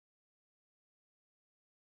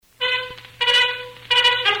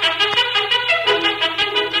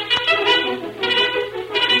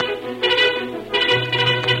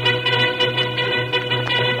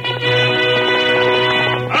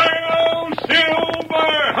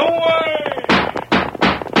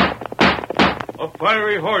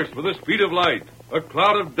fiery horse with the speed of light, a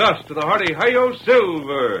cloud of dust to the hearty Hi-Yo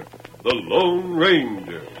Silver, the Lone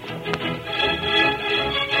Ranger.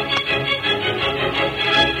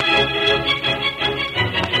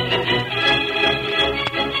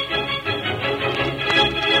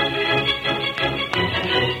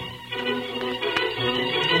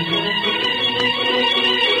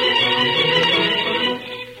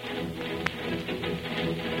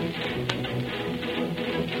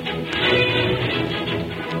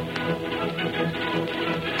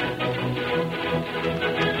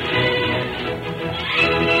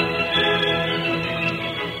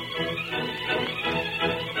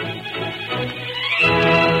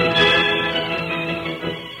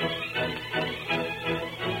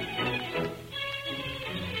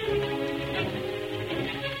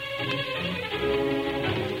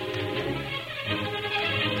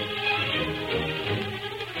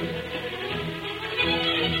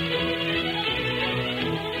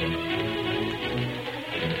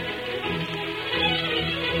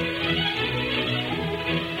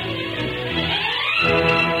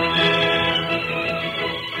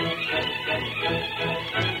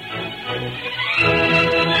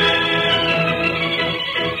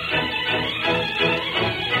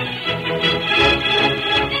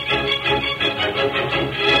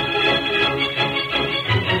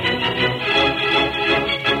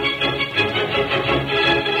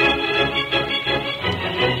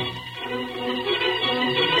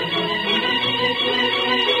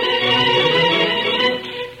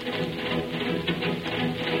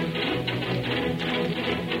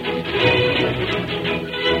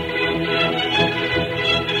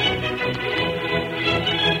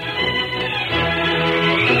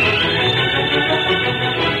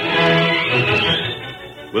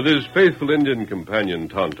 With his faithful Indian companion,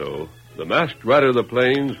 Tonto, the masked rider of the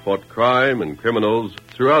plains fought crime and criminals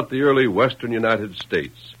throughout the early western United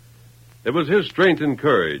States. It was his strength and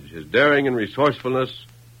courage, his daring and resourcefulness,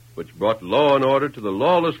 which brought law and order to the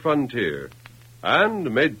lawless frontier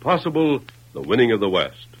and made possible the winning of the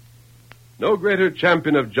West. No greater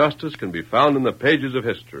champion of justice can be found in the pages of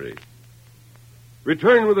history.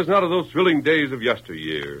 Return with us now to those thrilling days of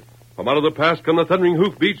yesteryear. From out of the past come the thundering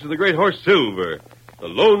hoofbeats of the great horse Silver. The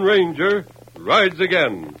Lone Ranger rides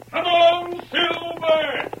again. Come on,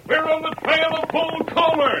 Silver! We're on the trail of Bull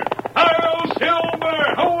Comer! Hi-yo,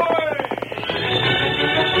 Silver! Away!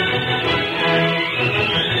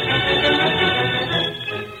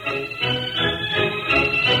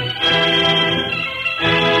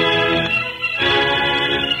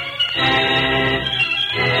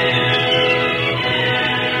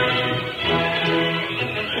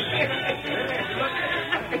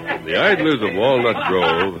 The idlers of Walnut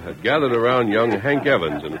Grove had gathered around young Hank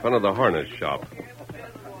Evans in front of the harness shop.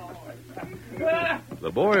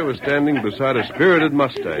 The boy was standing beside a spirited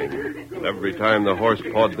Mustang, and every time the horse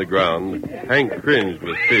pawed the ground, Hank cringed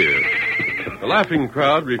with fear. The laughing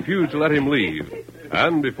crowd refused to let him leave,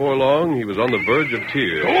 and before long he was on the verge of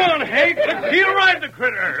tears. Go on, Hank. Let's see you ride the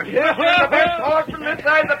critter. Yes, the best horse from this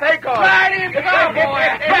side of the pay car. Ride him,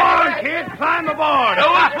 cowboy. Come on, kid. Climb aboard.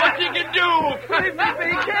 Show us what you can do. Leave me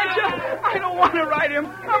be, can't you? I don't want to ride him.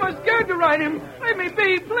 I'm scared to ride him. Leave me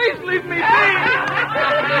be. Please leave me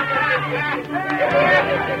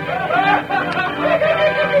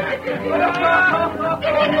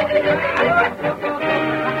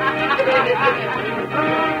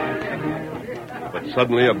But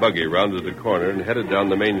suddenly a buggy rounded the corner and headed down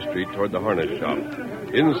the main street toward the harness shop.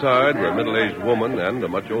 Inside were a middle-aged woman and a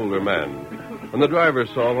much older man. When the driver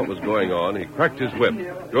saw what was going on, he cracked his whip,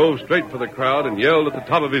 drove straight for the crowd, and yelled at the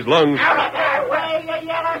top of his lungs, Out of that way, you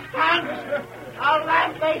yellow skunks! I'll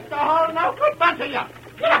lambaste the whole no-good bunch of you!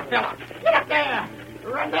 Get up, fella! Get up there!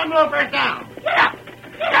 Run them loafers down! Get up!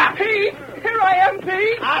 Get up! Pete! Here I am,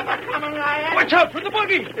 Pete! I'm a-coming, I am! Watch out for the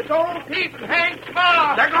buggy. It's old Pete and Hank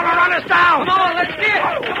Small! They're going to run us down. Come on, let's get!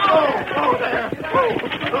 Oh, there!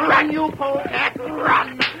 Oh. Run, you polecat,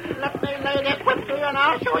 run! Let me lay this whip to you, and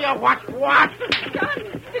I'll show you what's what!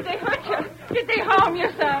 Son, did they hurt you? Did they harm you,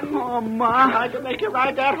 son? Oh, Ma. I can make you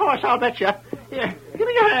ride that horse, I'll bet you. Here, give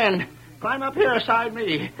me your hand. Climb up here beside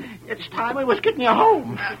me. It's time we was getting you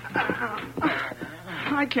home.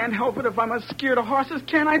 I can't help it if I'm as scared of horses,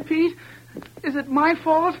 can I, Pete? Is it my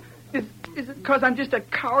fault? Is it because I'm just a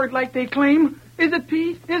coward like they claim? Is it,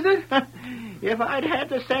 Pete? Is it? If I'd had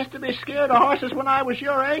the sense to be scared of horses when I was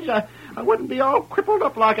your age, I wouldn't be all crippled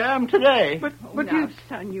up like I am today. But Now, you...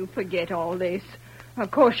 son, you forget all this.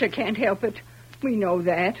 Of course you can't help it. We know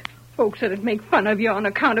that. Folks that'd make fun of you on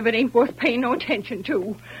account of it ain't worth paying no attention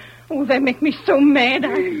to. Oh, they make me so mad.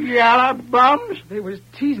 Yellow bums. They was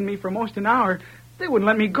teasing me for most an hour. They wouldn't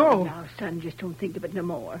let me go. Now, son, just don't think of it no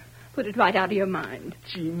more. Put it right out of your mind.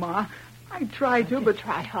 Gee, Ma, I try to, but...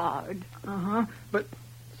 Try hard. Uh-huh. But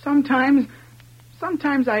sometimes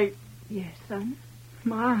I... Yes, son?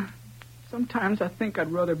 Ma, sometimes I think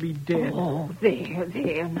I'd rather be dead. Oh,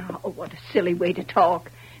 there, now. Oh, what a silly way to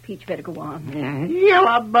talk. Pete, you better go on.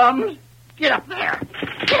 Yellow bums. Get up there.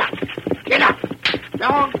 Get up.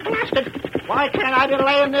 Dog blasted. Why can't I be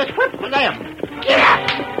laying this whip for them? Get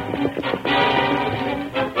up.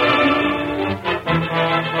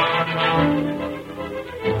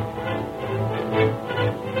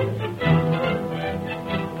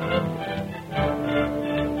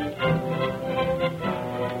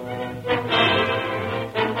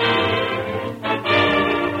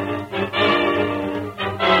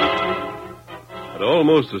 At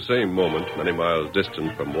almost the same moment, many miles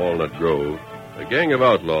distant from Walnut Grove, a gang of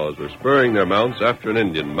outlaws were spurring their mounts after an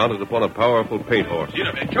Indian mounted upon a powerful paint horse. Get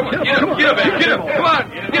up there. Come on. Get up there. Get up. Come on.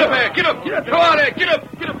 Get up there. Get up. Come on there. Get up.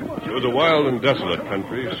 It was a wild and desolate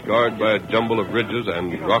country, scarred by a jumble of ridges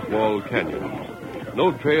and rock-walled canyons.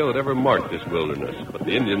 No trail had ever marked this wilderness, but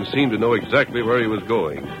the Indian seemed to know exactly where he was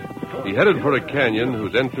going. He headed for a canyon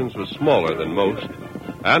whose entrance was smaller than most,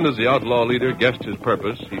 and as the outlaw leader guessed his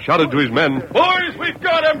purpose, he shouted to his men, Boys, we've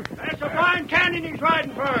got him. That's a fine canyon he's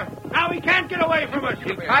riding for. Now he can't get away from us.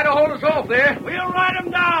 He'll try to hold us off there. We'll ride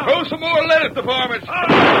him down. Throw some more lead at the varmints.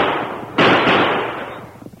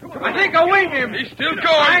 I think I winged him. He's still going.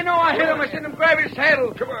 I know I hit him. I sent him grab his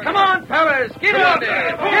saddle. Come on, fellas. Get up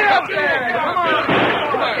there. Get up there. Come on.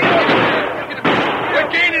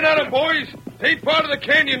 We're gaining on him, boys. Ain't part of the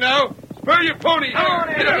canyon now. Spur your ponies. Get up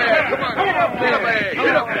there. Come on. Get up there.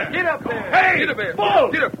 Get up there. Get up there. Hey, get up there.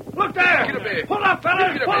 Bull. Get up. Look there. Get up there. Pull up,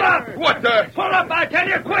 fellas. Get up Pull there. up. What the? Pull up, I tell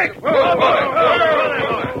you, quick.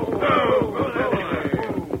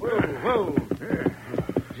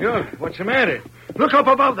 Sure. What's the matter? Look up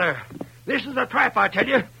above there. This is a trap, I tell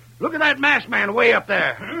you. Look at that masked man way up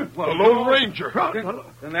there. The Lone Ranger.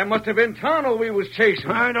 Then that must have been Tonto we was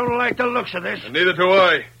chasing. I don't like the looks of this. And neither do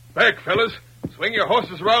I. Back, fellas. Swing your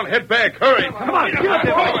horses around. Head back. Hurry. Come on, get up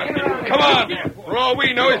there. Come on. For all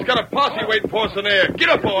we know, he's got a posse waiting for us in there. Get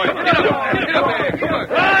up, boy. Get up. Get up there. Come on.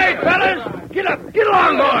 Right, fellas. Get up. Get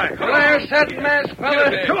along, boy. There's that masked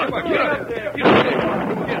fella. Come on. Get up there. Get up there.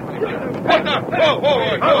 What the? Whoa.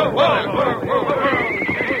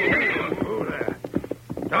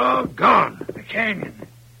 Doggone. The canyon.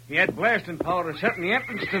 He had blasting powder set in the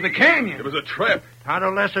entrance to the canyon. It was a trap.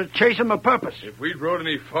 Tonto Lesser chased him a purpose. If we'd rode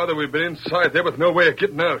any farther, we'd been inside there with no way of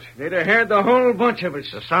getting out. They'd have had the whole bunch of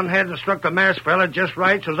us. The sun hadn't struck the masked fella just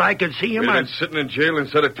right so as I could see him. We'd been sitting in jail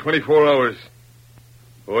instead of 24 hours.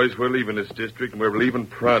 Boys, we're leaving this district, and we're leaving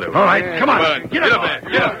proud of it. All right, come on. Get up there.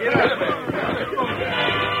 Get up.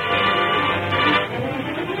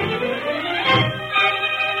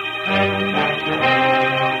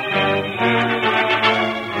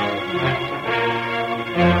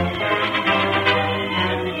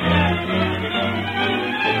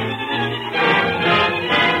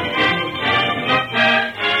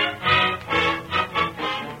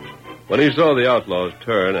 When he saw the outlaws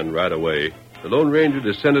turn and ride away, the Lone Ranger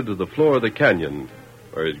descended to the floor of the canyon,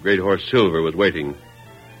 where his great horse Silver was waiting.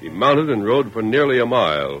 He mounted and rode for nearly a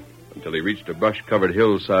mile until he reached a brush-covered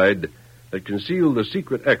hillside that concealed the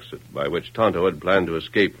secret exit by which Tonto had planned to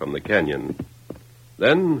escape from the canyon.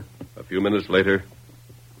 Then, a few minutes later...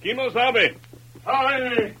 Kimosabe.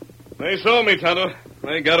 Hi. They saw me, Tonto.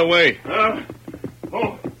 They got away.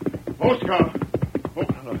 Oscar.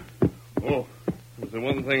 Oh, it was the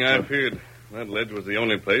one thing I feared. That ledge was the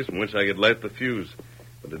only place from which I could light the fuse.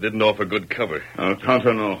 But it didn't offer good cover.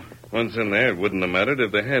 Tonto, no. Once in there, it wouldn't have mattered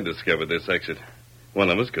if they had discovered this exit. One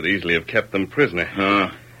of us could easily have kept them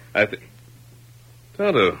prisoner.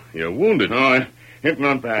 Tonto, you're wounded. No, it's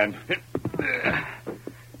not bad.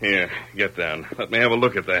 Here, get down. Let me have a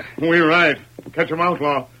look at that. We're right. Catch him,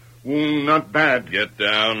 outlaw. Wound not bad. Get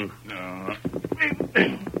down. No.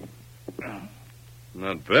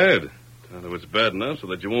 Not bad. Tonto, it's bad enough so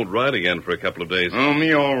that you won't ride again for a couple of days. Oh,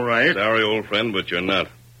 me all right. Sorry, old friend, but you're not.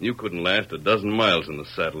 You couldn't last a dozen miles in the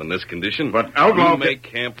saddle in this condition. But outlaw... You make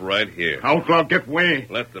camp right here. Outlaw, get way.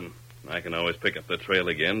 Let them. I can always pick up the trail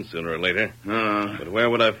again sooner or later. But where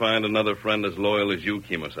would I find another friend as loyal as you,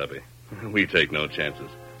 Kimosabe? We take no chances.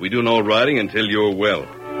 We do no riding until you're well.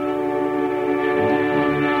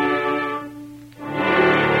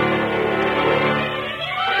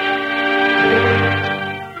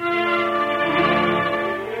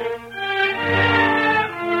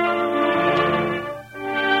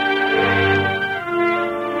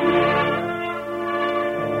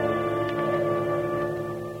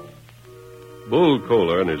 Bull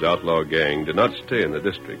Kohler and his outlaw gang did not stay in the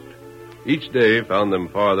district. Each day found them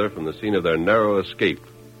farther from the scene of their narrow escape,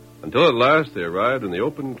 until at last they arrived in the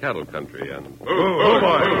open cattle country and... Oh,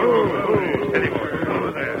 boy.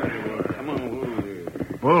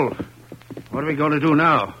 Bull, what are we going to do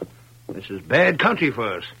now? This is bad country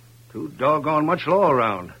for us. Too doggone much law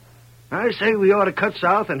around. I say we ought to cut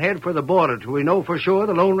south and head for the border till we know for sure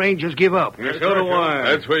the Lone Rangers give up. So do I.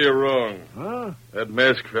 That's where you're wrong. Huh? That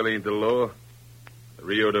masked fella ain't the law. The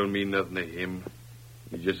Rio don't mean nothing to him.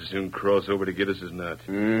 He'd just as soon cross over to get us as not.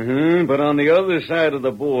 Mm-hmm. But on the other side of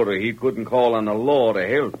the border, he couldn't call on the law to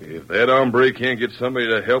help you. If that hombre can't get somebody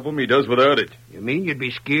to help him, he does without it. You mean you'd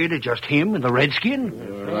be scared of just him and the redskin?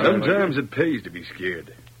 Sometimes it pays to be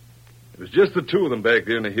scared. It was just the two of them back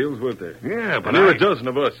there in the hills, weren't there? Yeah, but And there were a dozen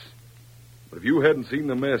of us. But if you hadn't seen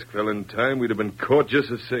the masked fella in time, we'd have been caught just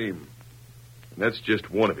the same. And that's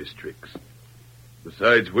just one of his tricks.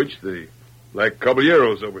 Besides which, the Black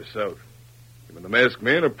Caballeros over south. Him and the masked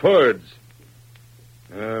man are pards.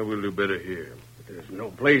 We'll do better here. There's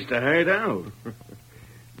no place to hide out.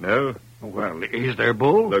 No? Well, is there,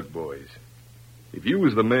 Bull? Look, boys. If you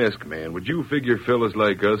was the masked man, would you figure fellas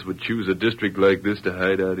like us would choose a district like this to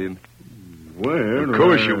hide out in? Well, Of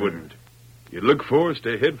course you wouldn't. You'd look for us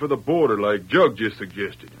to head for the border like Jug just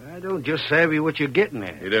suggested. I don't just savvy what you're getting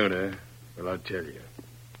at. You don't, huh? Well, I'll tell you.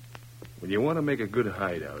 When you want to make a good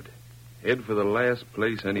hideout, head for the last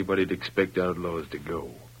place anybody'd expect outlaws to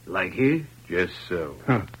go. Like here? Just so.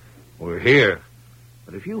 We're here.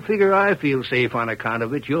 But if you figure I feel safe on account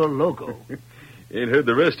of it, you're loco. Ain't heard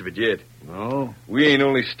the rest of it yet. No? We ain't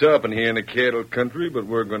only stopping here in the cattle country, but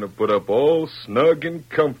we're going to put up all snug and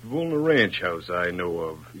comfortable in a ranch house I know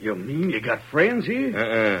of. You mean you got friends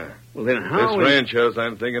here? Well, then how... This ranch house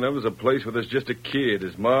I'm thinking of is a place where there's just a kid,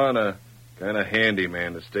 his ma, and a kind of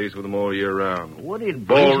handyman that stays with him all year round. What in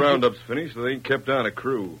Ball blazes- roundup's finished, so they ain't kept on a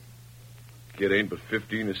crew. Kid ain't but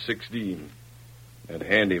 15 or 16. That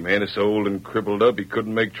handyman is so old and crippled up he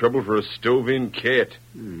couldn't make trouble for a stove-in cat.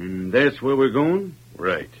 That's where we're going?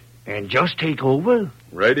 Right. And just take over?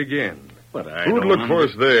 Right again. But I Who'd don't look for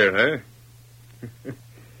us there, huh?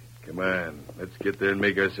 Come on, let's get there and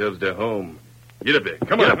make ourselves to home. Get up there.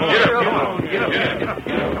 Come on. Get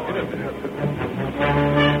up.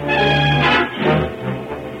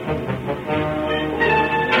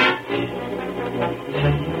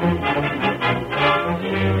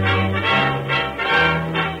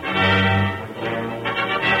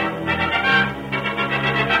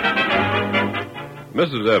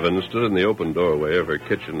 Mrs. Evans stood in the open doorway of her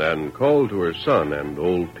kitchen and called to her son and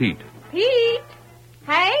old Pete. Pete?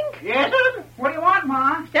 Hank? Yes, sir? What do you want,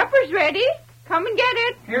 Ma? Supper's ready. Come and get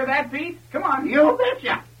it. Hear that, Pete? Come on. You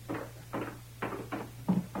betcha.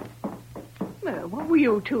 Well, what were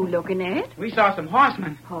you two looking at? We saw some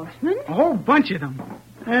horsemen. Horsemen? A whole bunch of them.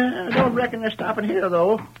 I don't reckon they're stopping here,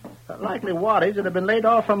 though. Likely waddies that have been laid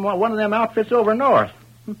off from one of them outfits over north.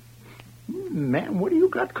 Man, what do you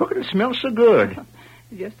got cooking that smells so good?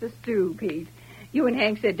 Just a stew, Pete. You and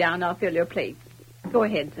Hank sit down. I'll fill your plate. Go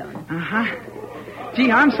ahead, son. Uh-huh.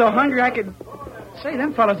 Gee, I'm so hungry I could... Say,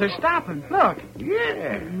 them fellas are stopping. Look.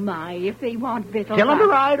 Yeah. My, if they want victuals... Tell them to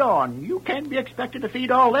ride on. You can't be expected to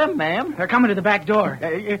feed all them, ma'am. They're coming to the back door.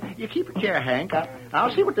 You keep a chair, Hank.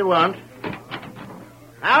 I'll see what they want.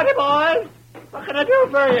 Howdy, boys. What can I do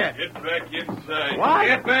for you? Get back inside. What?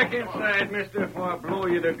 Get back inside, mister, before I blow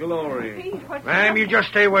you to glory. Pete, what's Ma'am, you just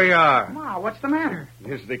stay where you are. Ma, what's the matter?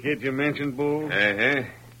 This the kid you mentioned, Bull? Uh-huh.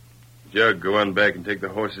 Jug, go on back and take the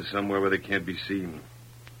horses somewhere where they can't be seen.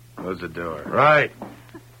 Close the door. Right.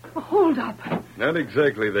 Hold up. Not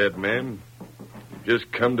exactly that, ma'am.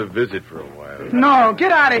 Just come to visit for a while. No,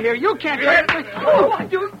 get out of here. You can't hurt me. Oh,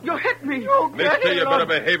 you hit me. Mister, you better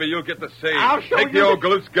behave or you'll get the same. I'll show Take you the old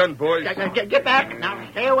galoot's gun, boys. Get back. Now,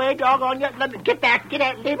 stay away, doggone you. Get back. Get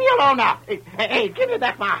out. Leave me alone now. Hey, give me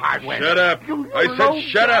back my hardware. Shut up. I said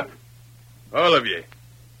shut up. All of you.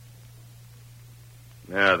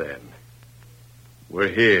 Now then. We're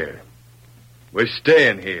here. We're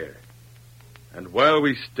staying here. And while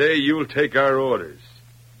we stay, you'll take our orders.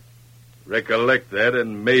 Recollect that,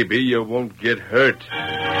 and maybe you won't get hurt.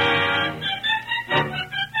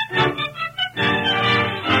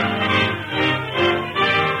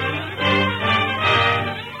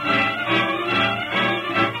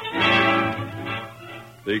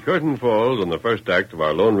 The curtain falls on the first act of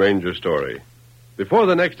our Lone Ranger story. Before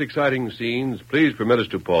the next exciting scenes, please permit us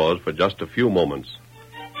to pause for just a few moments.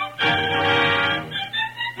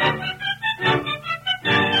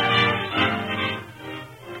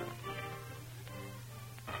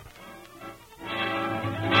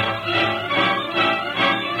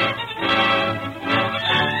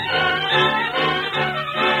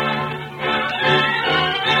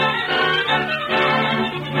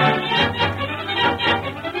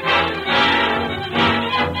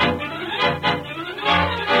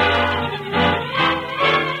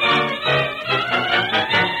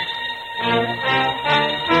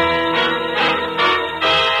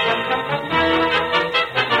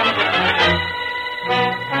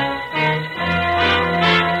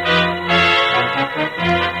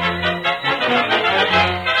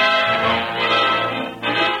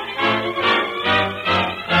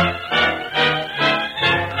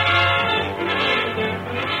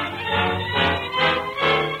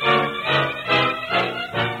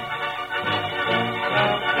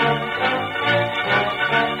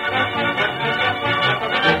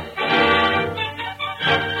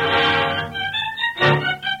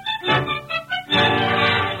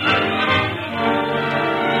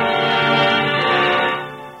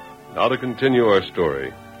 continue our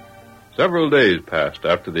story. Several days passed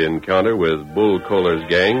after the encounter with Bull Kohler's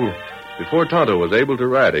gang before Tonto was able to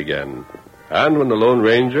ride again. And when the Lone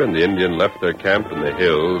Ranger and the Indian left their camp in the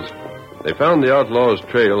hills, they found the outlaws'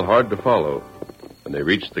 trail hard to follow. When they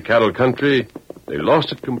reached the cattle country, they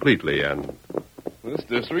lost it completely, and... This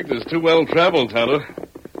district is too well traveled, Tonto.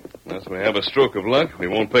 Unless we have a stroke of luck, we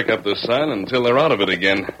won't pick up the sign until they're out of it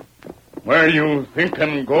again. Where you think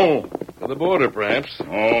them go? To the border, perhaps.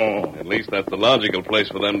 Oh. At least that's the logical place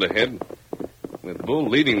for them to head. With Bull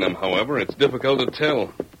leading them, however, it's difficult to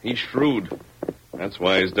tell. He's shrewd. That's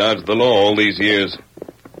why he's dodged the law all these years.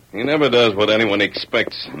 He never does what anyone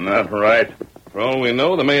expects. Not right. For all we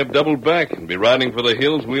know, they may have doubled back and be riding for the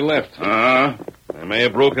hills we left. They may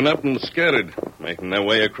have broken up and scattered, making their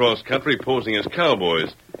way across country posing as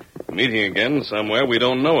cowboys, meeting again somewhere we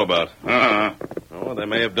don't know about. Or they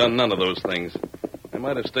may have done none of those things. They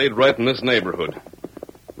might have stayed right in this neighborhood.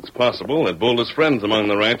 It's possible that Bull has friends among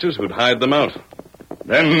the ranchers who'd hide them out.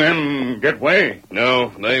 Then them get away. No,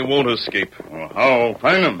 they won't escape. Well, how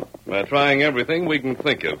find them? By trying everything we can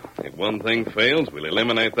think of. If one thing fails, we'll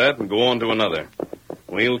eliminate that and go on to another.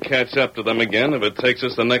 We'll catch up to them again if it takes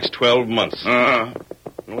us the next 12 months.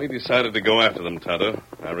 We decided to go after them, Tonto.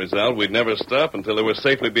 I resolved we'd never stop until they were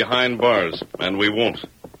safely behind bars, and we won't.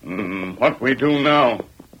 What we do now?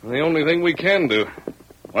 The only thing we can do.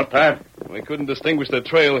 What that? We couldn't distinguish their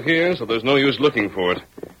trail here, so there's no use looking for it.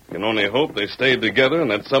 Can only hope they stayed together and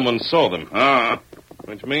that someone saw them.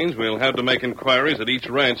 Which means we'll have to make inquiries at each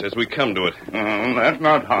ranch as we come to it. That's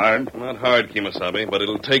not hard. Not hard, Kemosabe, but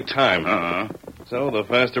it'll take time. So the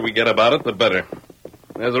faster we get about it, the better.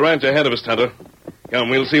 There's a ranch ahead of us, Tonto. Come,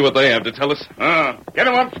 we'll see what they have to tell us. Get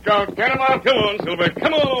him up, Scout. Get him up. Come on, Silver.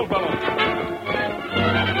 Come on, old fellow.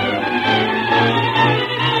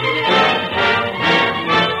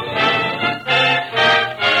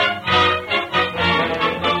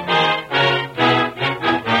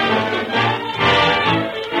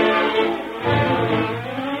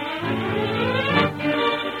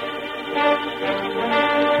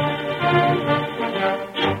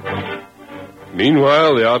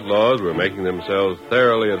 Meanwhile, the outlaws were making themselves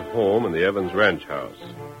thoroughly at home in the Evans ranch house.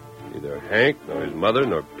 Neither Hank, nor his mother,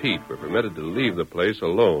 nor Pete were permitted to leave the place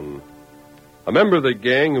alone. A member of the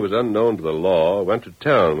gang who was unknown to the law went to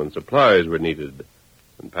town when supplies were needed,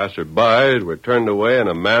 and passers-by were turned away in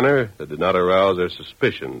a manner that did not arouse their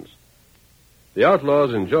suspicions. The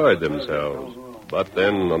outlaws enjoyed themselves, but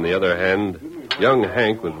then, on the other hand, young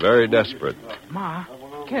Hank was very desperate. Ma.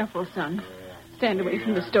 Careful, son. Stand away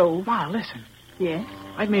from the stove. Ma, listen. Yes?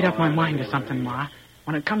 I've made up my mind to something, Ma.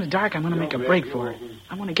 When it comes dark, I'm going to make a break for it.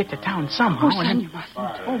 I want to get to town somehow. Oh, son, you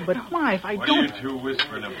mustn't. Oh, but Ma, if I What don't... are you two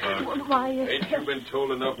whispering about? Well, why... Ain't you been told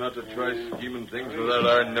enough not to try scheming things without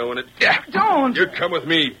our knowing it? Yeah, don't! You come with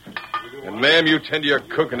me. And, ma'am, you tend to your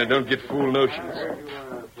cooking and don't get fool notions.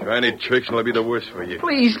 Try any tricks and it'll be the worse for you.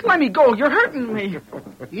 Please, let me go. You're hurting me.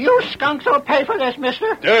 You skunks will pay for this,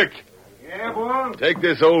 mister. Dirk, Yeah, boy? take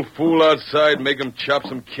this old fool outside and make him chop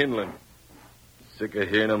some kindling. Sick of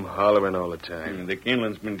hearing him hollering all the time. The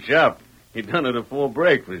kindling's been chopped. He done it before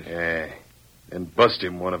breakfast. Yeah. And bust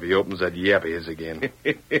him one if he opens that yap of his again.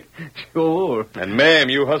 Sure. And, ma'am,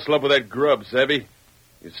 you hustle up with that grub, savvy?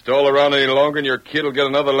 You stall around any longer and your kid will get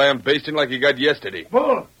another lamb basting like he got yesterday.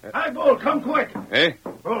 Bull! Hi, Bull, come quick. Eh?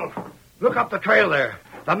 Bull, look up the trail there.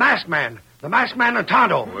 The masked man. The masked man and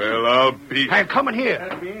Tonto. Well, I'll be... They're coming here.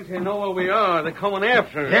 That means they know where we are. They're coming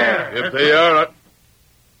after us. Yeah. If they are...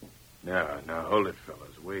 Now, hold it,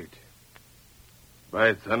 fellas. Wait.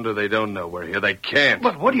 By thunder, they don't know we're here. They can't.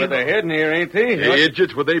 But what do you... But they're heading here, ain't they? Hey,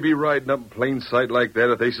 idiots, would they be riding up in plain sight like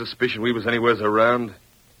that if they suspicion we was anywheres around?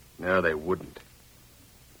 No, they wouldn't.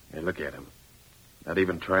 Hey, look at them. Not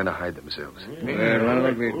even trying to hide themselves.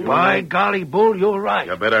 By golly, Bull, you're right.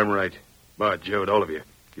 I bet I'm right. Bart, Joe, all of you,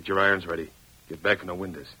 get your irons ready. Get back from the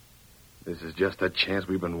windows. This is just the chance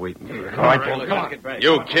we've been waiting for. All right, Bull, come on.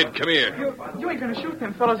 You, kid, come here. You ain't going to shoot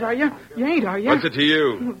them fellas, are you? You ain't, are you? What's it to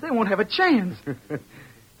you? They won't have a chance.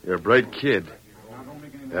 You're a bright kid.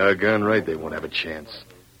 Doggone right they won't have a chance.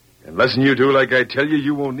 Unless you do like I tell you,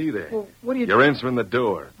 you won't either. Well, what do you... You're answering the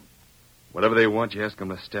door. Whatever they want, you ask them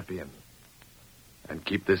to step in. And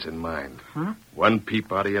keep this in mind. Huh? One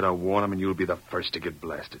peep out of you to warn them, and you'll be the first to get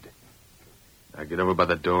blasted. Now get over by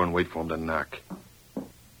the door and wait for them to knock.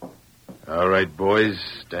 All right, boys,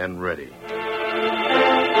 stand ready.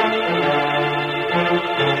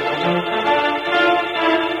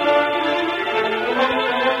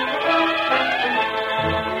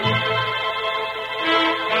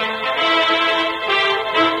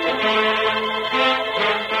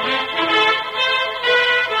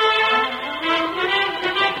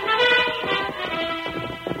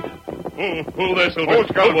 Pull there, Silver. Oh,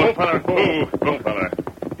 Scout, boy. fella. fella.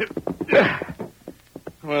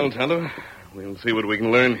 Well, Tonto, we'll see what we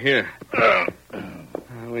can learn here.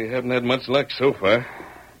 We haven't had much luck so far.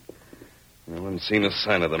 No one's seen a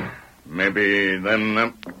sign of them. Maybe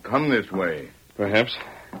them come this way. Perhaps.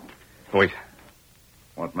 Wait.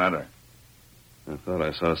 What matter? I thought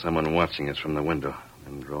I saw someone watching us from the window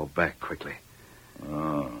and drove back quickly.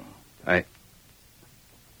 Oh.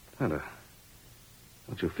 Tonto,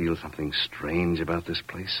 don't you feel something strange about this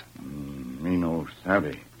place? Me no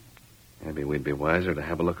savvy. Maybe we'd be wiser to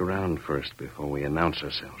have a look around first before we announce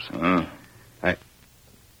ourselves.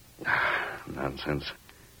 Nonsense.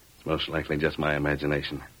 It's most likely just my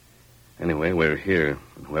imagination. Anyway, we're here,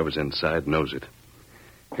 and whoever's inside knows it.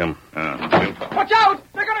 Come. Watch out!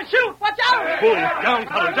 They're going to shoot! Watch out! Pull. Down,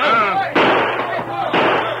 fellas, down!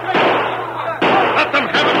 Let them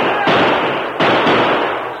have it!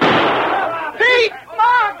 Pete!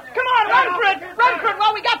 Mark! Come on, run for it! Run for it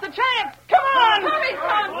while we got the chance! Come on! Hurry,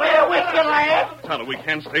 son! We're with you, lad. Tonto, we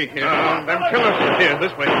can't stay here. Them killers. Here,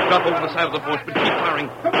 this way. Drop over the side of the horse, but keep firing.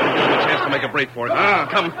 Give them a chance to make a break for it.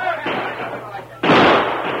 Come.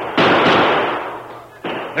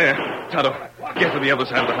 There. Tonto, get to the other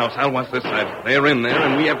side of the house. I'll watch this side. They're in there,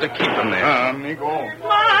 and we have to keep them there. Me go.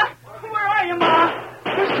 Ma! Where are you, Ma?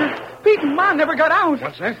 Mister, Pete and Ma never got out.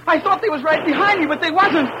 What's that? I thought they was right behind me, but they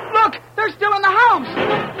wasn't. Look, they're still in the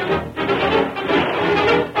house.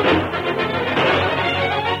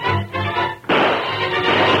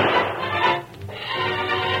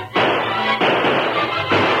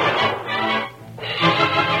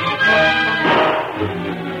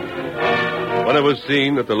 When it was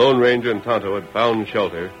seen that the Lone Ranger and Tonto had found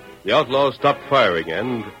shelter, the outlaws stopped firing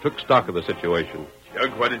and took stock of the situation.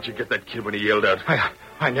 Doug, why didn't you get that kid when he yelled out?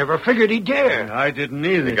 I never figured he'd dare. I didn't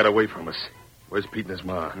either. They got away from us. Where's Pete and his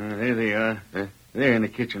ma? There they are. They're in the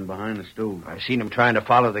kitchen behind the stove. I seen him trying to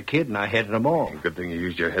follow the kid, and I headed them off. Good thing you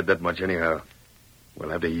used your head that much anyhow. We'll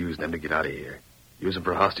have to use them to get out of here. Use them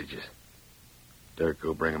for hostages. Dirk,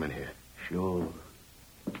 go bring them in here. Sure.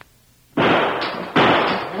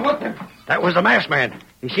 That was the masked man.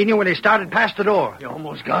 He seen you when he started past the door. You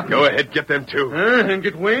almost got me. Go ahead, get them too. And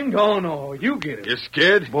get winged? Oh, no. You get it. You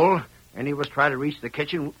scared? Bull, any of us try to reach the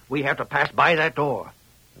kitchen, we have to pass by that door.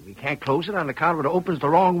 And we can't close it on account of it opens the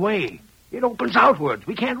wrong way. It opens outwards.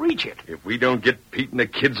 We can't reach it. If we don't get Pete and the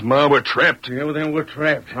kid's ma, we're trapped. Yeah, well, then we're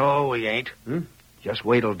trapped. No, we ain't. Just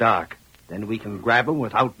wait till dark. Then we can grab him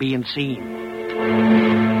without being seen.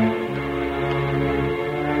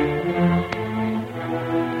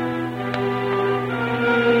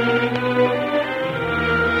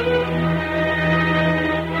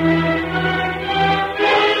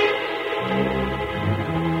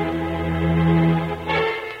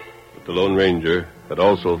 The Lone Ranger had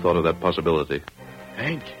also thought of that possibility.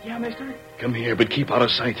 Hank, Yeah, mister? come here, but keep out of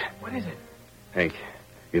sight. What is it? Hank,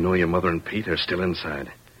 you know your mother and Pete are still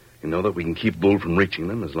inside. You know that we can keep Bull from reaching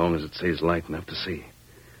them as long as it stays light enough to see.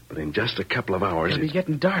 But in just a couple of hours... It'll be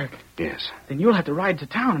getting dark. Yes, Then you'll have to ride to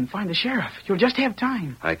town and find the sheriff. You'll just have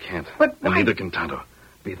time. I can't. But And why- neither can Tonto.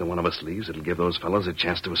 If either one of us leaves, it'll give those fellows a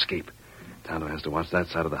chance to escape. Tonto has to watch that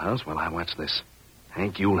side of the house while I watch this.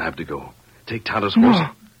 Hank, you'll have to go. Take Tonto's horse.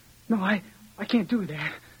 No, I can't do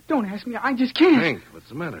that. Don't ask me. I just can't. Hank, what's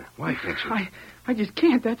the matter? Why can't you? I just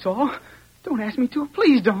can't, that's all. Don't ask me to.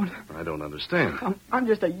 Please don't. I don't understand. I'm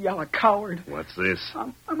just a yellow coward. What's this?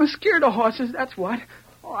 I'm a scared of horses, that's what.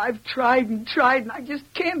 Oh, I've tried, and I just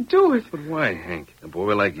can't do it. But why, Hank? A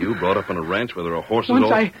boy like you brought up on a ranch where there are horses Once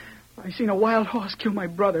all... I seen a wild horse kill my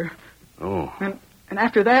brother. Oh, And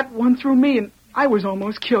after that, one threw me, and I was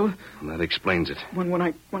almost killed. and that explains it. When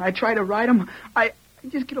I try to ride him, I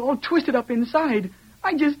just get all twisted up inside.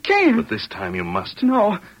 I just can't. But this time you must.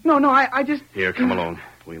 No, I just... Here, come along.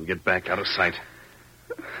 We'll get back out of sight.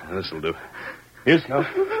 Now, this'll do. Here, Scout.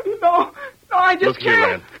 No, I just Look here,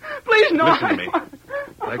 can't. lad. Please, no. Listen to me.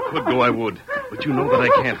 If I could go, I would. But you know that I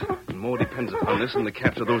can't. And more depends upon this than the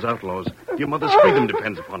capture of those outlaws. Your mother's freedom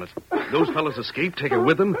depends upon it. If those fellows escape, take her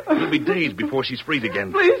with them. It'll be days before she's freed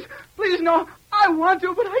again. Please, no. I want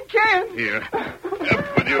to, but I can't. Here.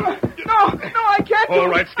 Up with you. No, I can't. All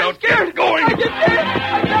right, Scout, I'm scared. get going. I just can't.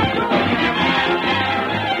 I got to.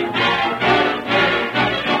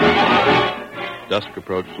 Dusk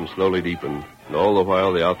approached and slowly deepened, and all the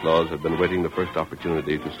while the outlaws had been waiting the first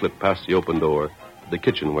opportunity to slip past the open door to the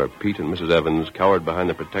kitchen where Pete and Mrs. Evans cowered behind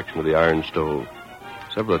the protection of the iron stove.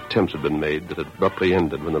 Several attempts had been made that had abruptly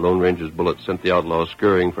ended when the Lone Ranger's bullet sent the outlaws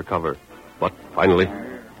scurrying for cover. But finally...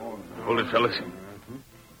 Hold it, fellas.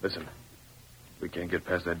 Listen. We can't get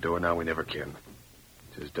past that door now. We never can.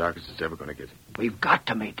 It's as dark as it's ever going to get. We've got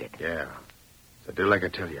to make it. Yeah. So do like I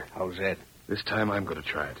tell you. How's that? This time I'm going to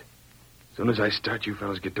try it. As soon as I start, you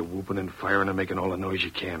fellas get to whooping and firing and making all the noise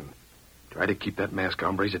you can. Try to keep that masked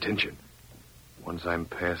hombre's attention. Once I'm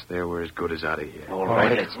past there, we're as good as out of here. All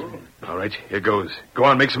right, let's do it. All right, here goes. Go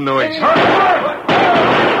on, make some noise. Come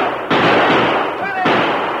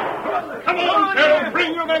on, Sheriff.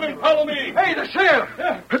 Bring your men and follow me. Hey, the sheriff!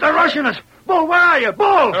 They're rushing us. Bull, where are you?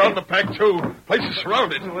 Bull! They're on the pack, too. Place is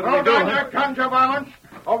surrounded. What do we do? Your guns, your violence,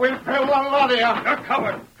 or we'll kill one lot of you. You're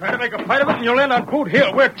covered. Try to make a fight of it, and you'll end on Boot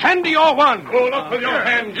Hill. We're 10 to your 1. Hold up with your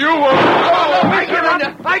hands. You won't. I give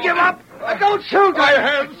up. I give up. Don't shoot. My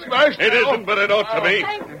hand's smashed. It isn't, but it ought to be.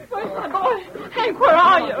 Hank, where's my boy? Hank, where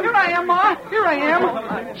are you? Here I am, Ma. Here I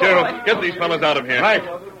am. Sheriff, get these fellas out of here. Right.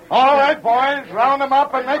 All right, boys. Round them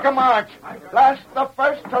up and make a march. Last the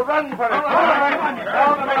first to run for it.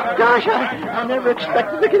 Gosh, I never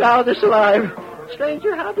expected to get out of this alive.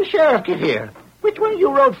 Stranger, how'd the sheriff get here? Which one of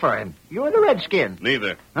you rode for him? You or the redskin?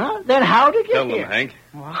 Neither. Huh? Then how'd he get Tell them, here? Hank.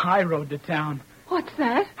 Well, I rode to town. What's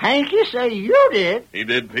that? Hank, you say you did? He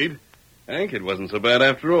did, Pete. Hank, it wasn't so bad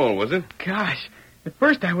after all, was it? Gosh, at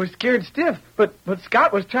first I was scared stiff, but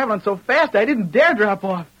Scott was traveling so fast I didn't dare drop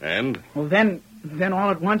off. And? Well, then all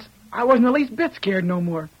at once, I wasn't the least bit scared no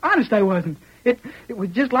more. Honest, I wasn't. It was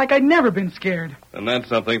just like I'd never been scared. And that's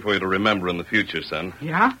something for you to remember in the future, son.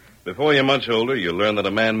 Yeah? Before you're much older, you'll learn that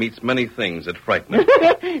a man meets many things that frighten him.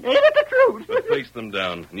 Ain't it the truth? But face them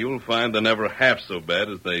down, and you'll find they're never half so bad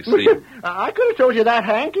as they seem. I could have told you that,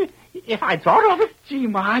 Hank, if I'd thought of it. Gee,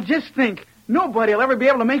 Ma, just think. Nobody will ever be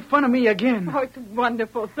able to make fun of me again. Oh, it's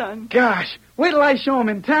wonderful, son. Gosh, wait till I show him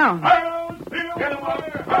in town.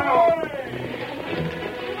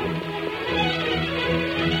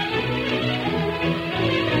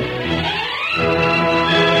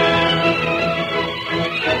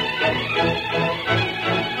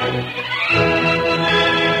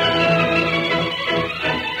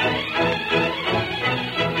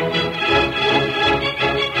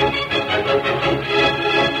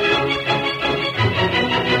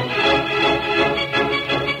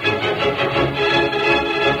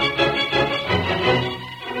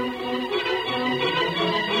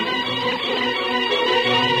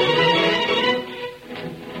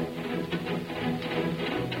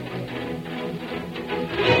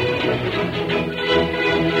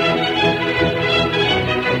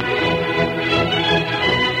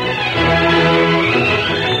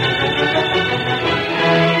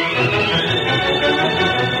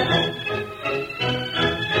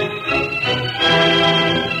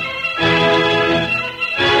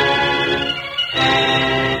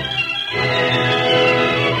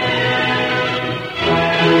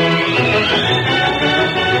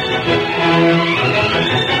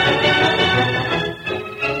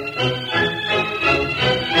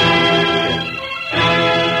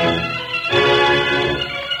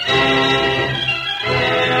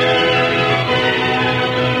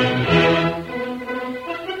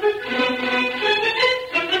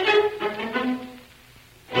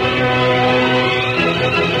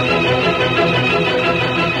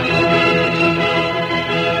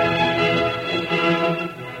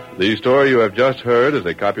 The story you have just heard is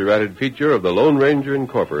a copyrighted feature of the Lone Ranger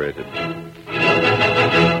Incorporated.